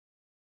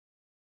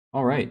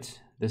All right,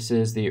 this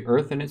is The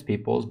Earth and Its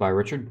Peoples by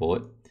Richard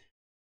Bulliet,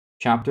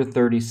 Chapter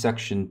 30,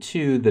 Section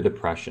 2, The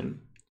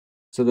Depression.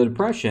 So the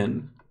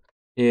Depression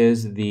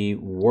is the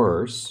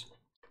worst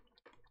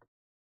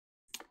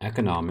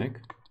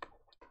economic,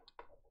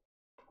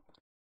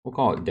 we'll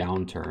call it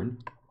downturn,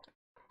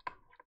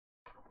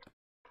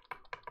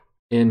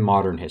 in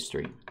modern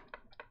history.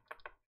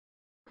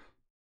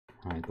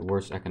 All right, the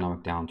worst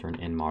economic downturn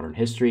in modern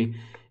history.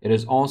 It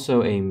is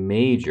also a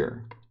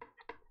major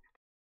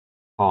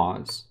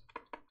cause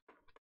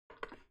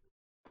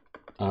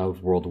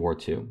of World War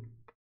II.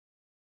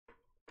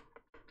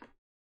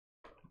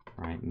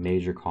 All right,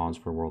 major cause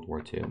for World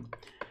War II.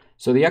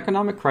 So the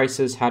economic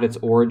crisis had its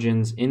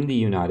origins in the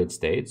United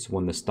States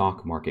when the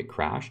stock market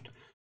crashed.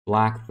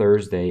 Black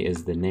Thursday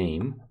is the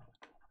name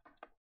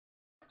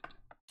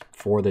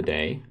for the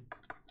day.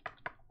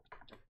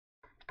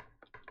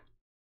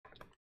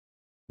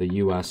 The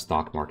US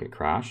stock market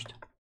crashed.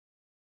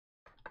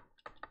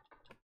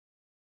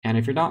 And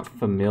if you're not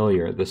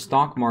familiar, the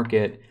stock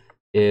market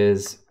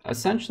is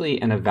essentially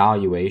an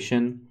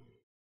evaluation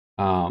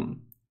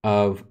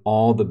of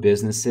all the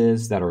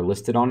businesses that are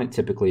listed on it.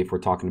 Typically, if we're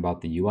talking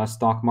about the US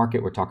stock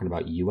market, we're talking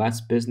about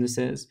US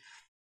businesses.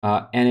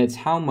 And it's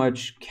how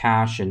much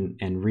cash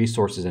and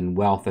resources and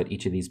wealth that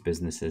each of these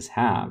businesses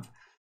have.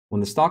 When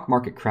the stock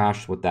market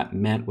crashed, what that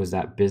meant was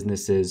that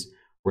businesses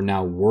were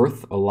now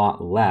worth a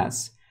lot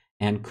less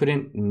and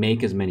couldn't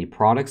make as many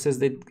products as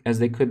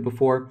they could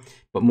before,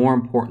 but more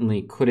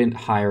importantly, couldn't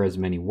hire as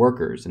many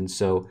workers. And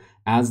so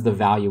as the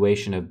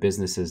valuation of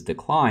businesses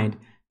declined,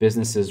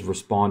 businesses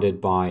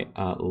responded by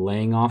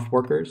laying off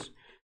workers.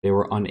 They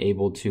were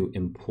unable to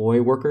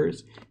employ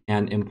workers,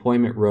 and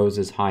employment rose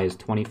as high as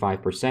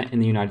 25% in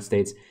the United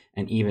States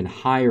and even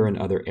higher in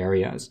other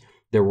areas.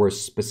 There were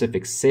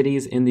specific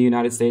cities in the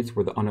United States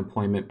where the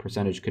unemployment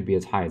percentage could be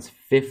as high as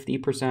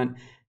 50%,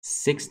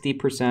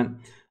 60%.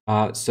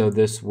 So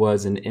this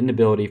was an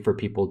inability for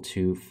people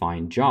to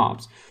find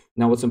jobs.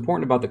 Now, what's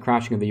important about the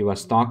crashing of the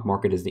US stock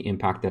market is the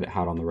impact that it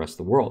had on the rest of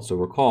the world. So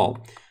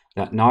recall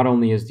that not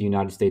only is the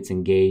United States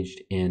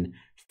engaged in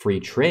free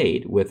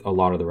trade with a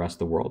lot of the rest of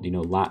the world,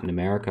 Latin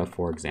America,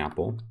 for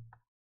example,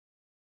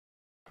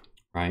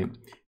 right,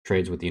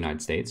 trades with the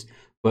United States,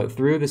 but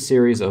through the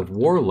series of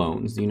war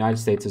loans, the United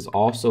States is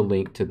also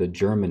linked to the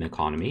German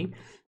economy.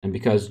 And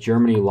because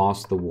Germany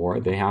lost the war,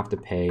 they have to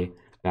pay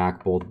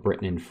back both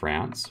Britain and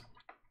France,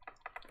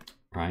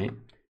 right?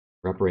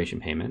 Reparation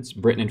payments.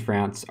 Britain and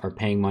France are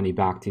paying money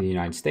back to the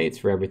United States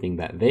for everything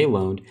that they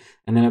loaned.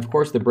 And then, of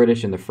course, the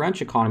British and the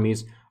French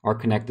economies are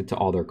connected to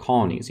all their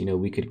colonies.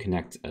 We could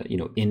connect,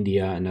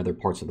 India and other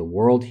parts of the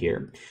world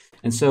here.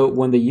 And so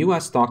when the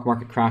U.S. stock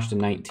market crashed in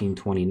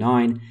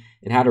 1929,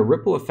 it had a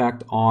ripple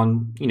effect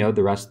on,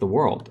 the rest of the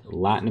world.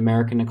 Latin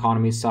American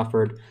economies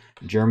suffered.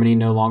 Germany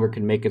no longer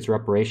could make its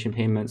reparation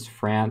payments.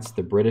 France,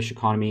 the British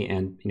economy,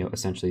 and,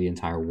 essentially the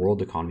entire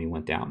world economy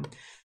went down.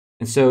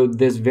 And so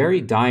this very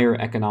dire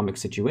economic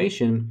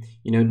situation,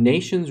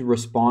 nations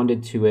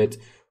responded to it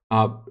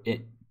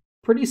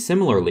pretty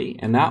similarly,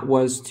 and that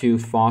was to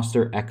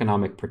foster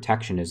economic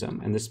protectionism.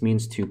 And this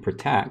means to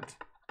protect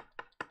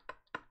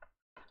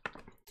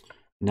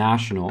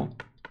national,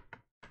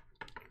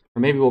 or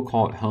maybe we'll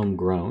call it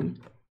homegrown,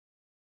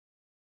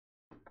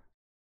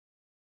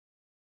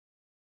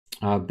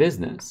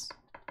 business.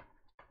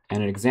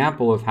 And an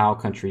example of how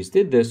countries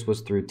did this was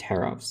through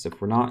tariffs.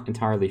 If we're not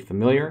entirely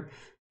familiar,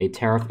 a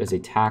tariff is a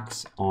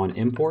tax on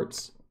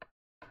imports.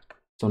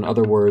 So in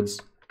other words,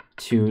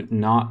 to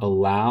not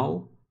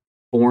allow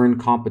foreign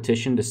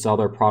competition to sell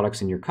their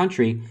products in your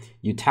country,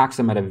 you tax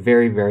them at a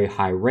very, very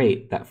high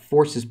rate that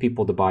forces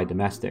people to buy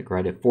domestic,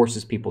 right? It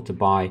forces people to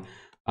buy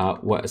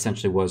what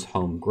essentially was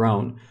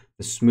homegrown.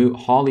 The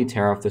Smoot-Hawley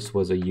tariff, this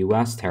was a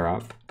US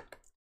tariff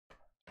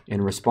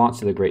in response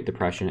to the Great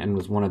Depression and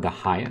was one of the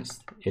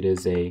highest. It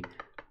is a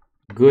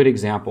good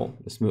example.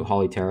 The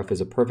Smoot-Hawley tariff is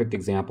a perfect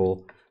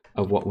example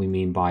of what we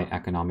mean by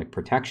economic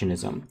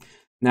protectionism.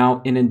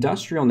 Now, in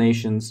industrial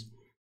nations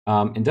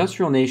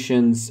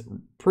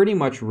pretty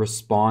much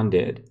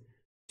responded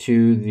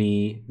to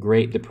the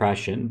Great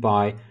Depression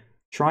by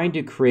trying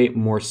to create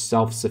more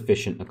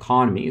self-sufficient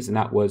economies, and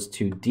that was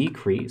to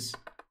decrease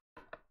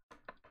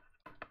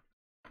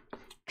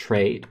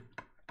trade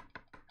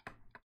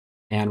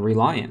and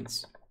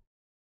reliance.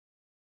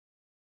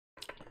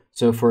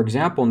 So, for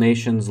example,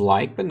 nations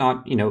like, but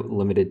not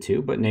limited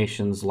to, but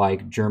nations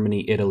like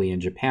Germany, Italy, and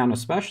Japan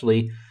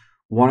especially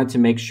wanted to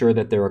make sure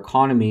that their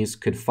economies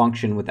could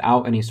function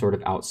without any sort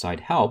of outside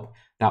help.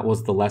 That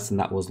was the lesson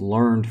that was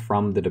learned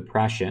from the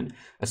Depression,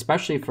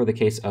 especially for the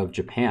case of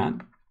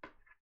Japan,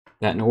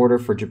 that in order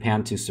for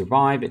Japan to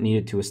survive, it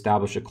needed to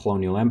establish a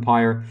colonial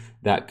empire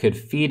that could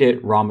feed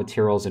it raw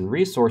materials and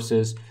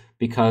resources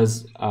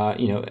because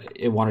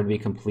it wanted to be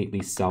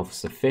completely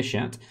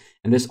self-sufficient.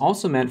 And this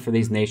also meant for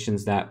these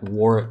nations that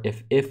war,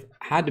 if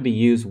had to be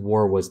used,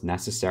 war was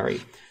necessary.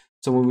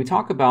 So when we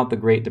talk about the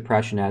Great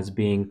Depression as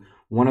being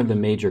one of the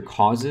major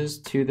causes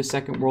to the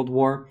Second World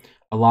War,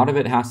 A lot of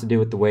it has to do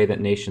with the way that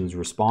nations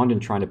respond in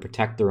trying to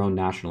protect their own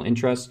national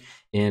interests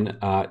in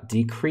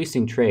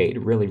decreasing trade,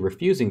 really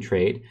refusing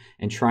trade,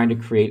 and trying to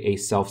create a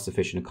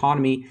self-sufficient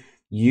economy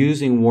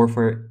using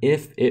warfare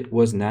if it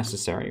was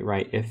necessary,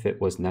 right? If it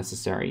was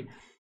necessary.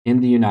 In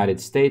the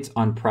United States,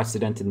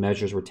 unprecedented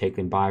measures were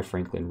taken by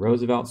Franklin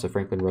Roosevelt. So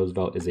Franklin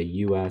Roosevelt is a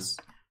U.S.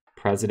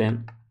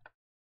 president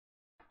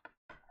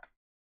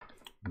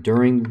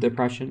during the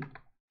Depression.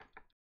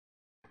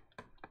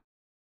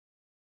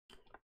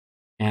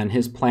 And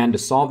his plan to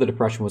solve the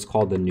Depression was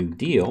called the New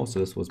Deal. So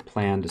this was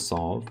plan to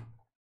solve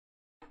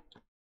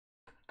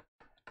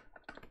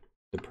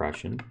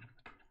Depression.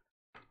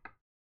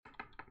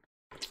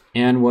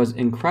 And was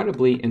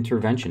incredibly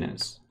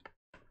interventionist.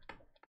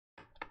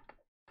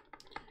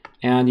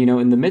 And, you know,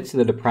 in the midst of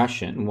the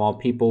Depression, while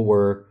people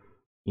were,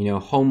 you know,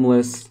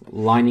 homeless,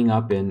 lining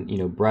up in, you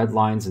know, bread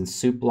lines and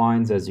soup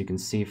lines, as you can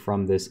see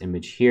from this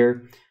image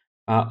here,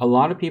 a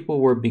lot of people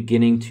were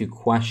beginning to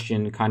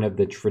question kind of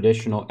the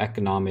traditional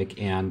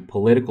economic and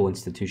political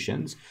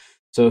institutions.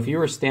 So if you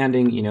were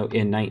standing, you know,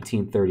 in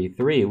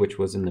 1933, which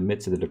was in the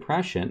midst of the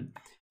Depression,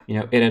 you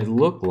know, it had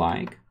looked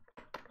like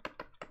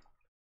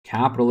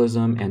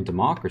capitalism and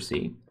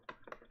democracy.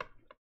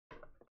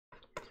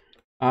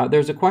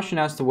 There's a question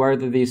as to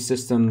whether these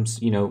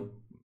systems, you know,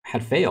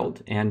 had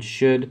failed, and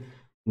should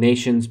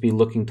nations be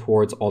looking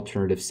towards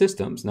alternative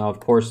systems. Now, of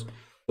course,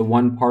 the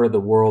one part of the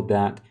world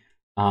that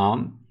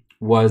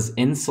was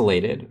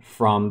insulated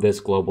from this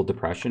global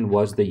depression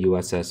was the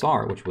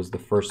USSR, which was the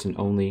first and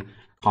only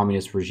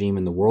communist regime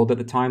in the world at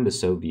the time, the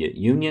Soviet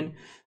Union.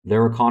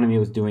 Their economy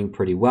was doing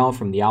pretty well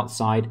from the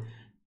outside.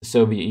 The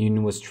Soviet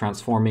Union was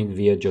transforming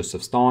via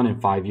Joseph Stalin in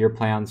 5-year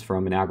plans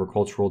from an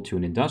agricultural to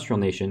an industrial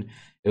nation.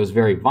 It was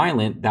very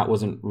violent. That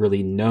wasn't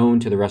really known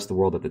to the rest of the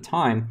world at the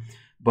time.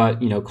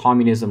 But, you know,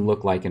 communism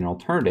looked like an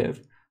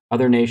alternative.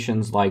 Other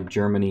nations like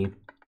Germany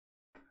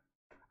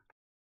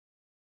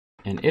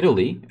and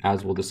Italy,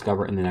 as we'll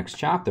discover in the next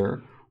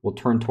chapter, will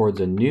turn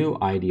towards a new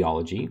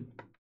ideology,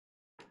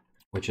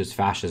 which is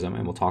fascism.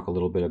 And we'll talk a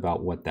little bit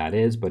about what that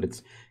is, but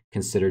it's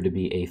considered to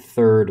be a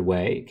third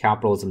way.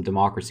 Capitalism,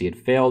 democracy had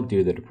failed due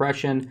to the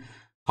Depression.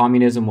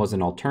 Communism was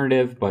an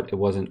alternative, but it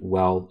wasn't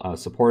well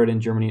supported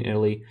in Germany and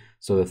Italy.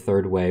 So the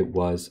third way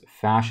was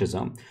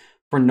fascism.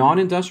 For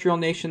non-industrial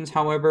nations,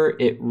 however,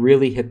 it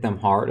really hit them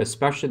hard,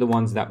 especially the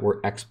ones that were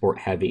export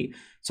heavy.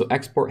 So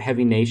export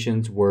heavy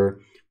nations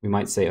were, we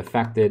might say,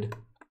 affected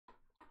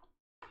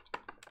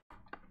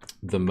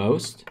the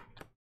most.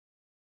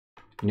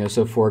 You know,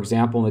 so for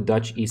example, in the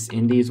Dutch East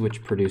Indies,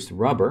 which produced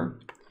rubber,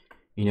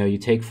 you know, you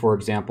take, for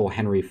example,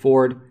 Henry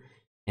Ford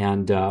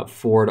and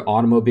Ford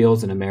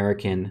Automobiles, an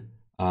American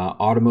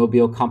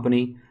automobile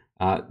company.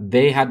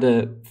 They had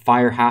to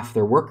fire half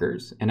their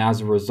workers, and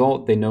as a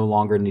result, they no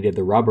longer needed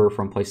the rubber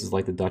from places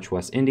like the Dutch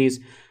West Indies.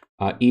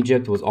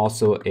 Egypt was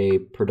also a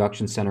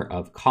production center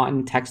of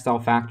cotton. Textile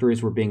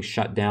factories were being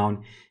shut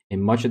down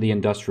in much of the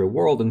industrial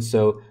world, and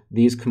so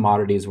these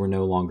commodities were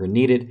no longer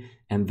needed,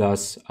 and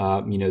thus,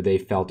 you know, they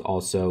felt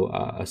also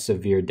a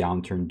severe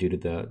downturn due to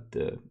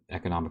the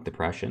economic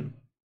depression.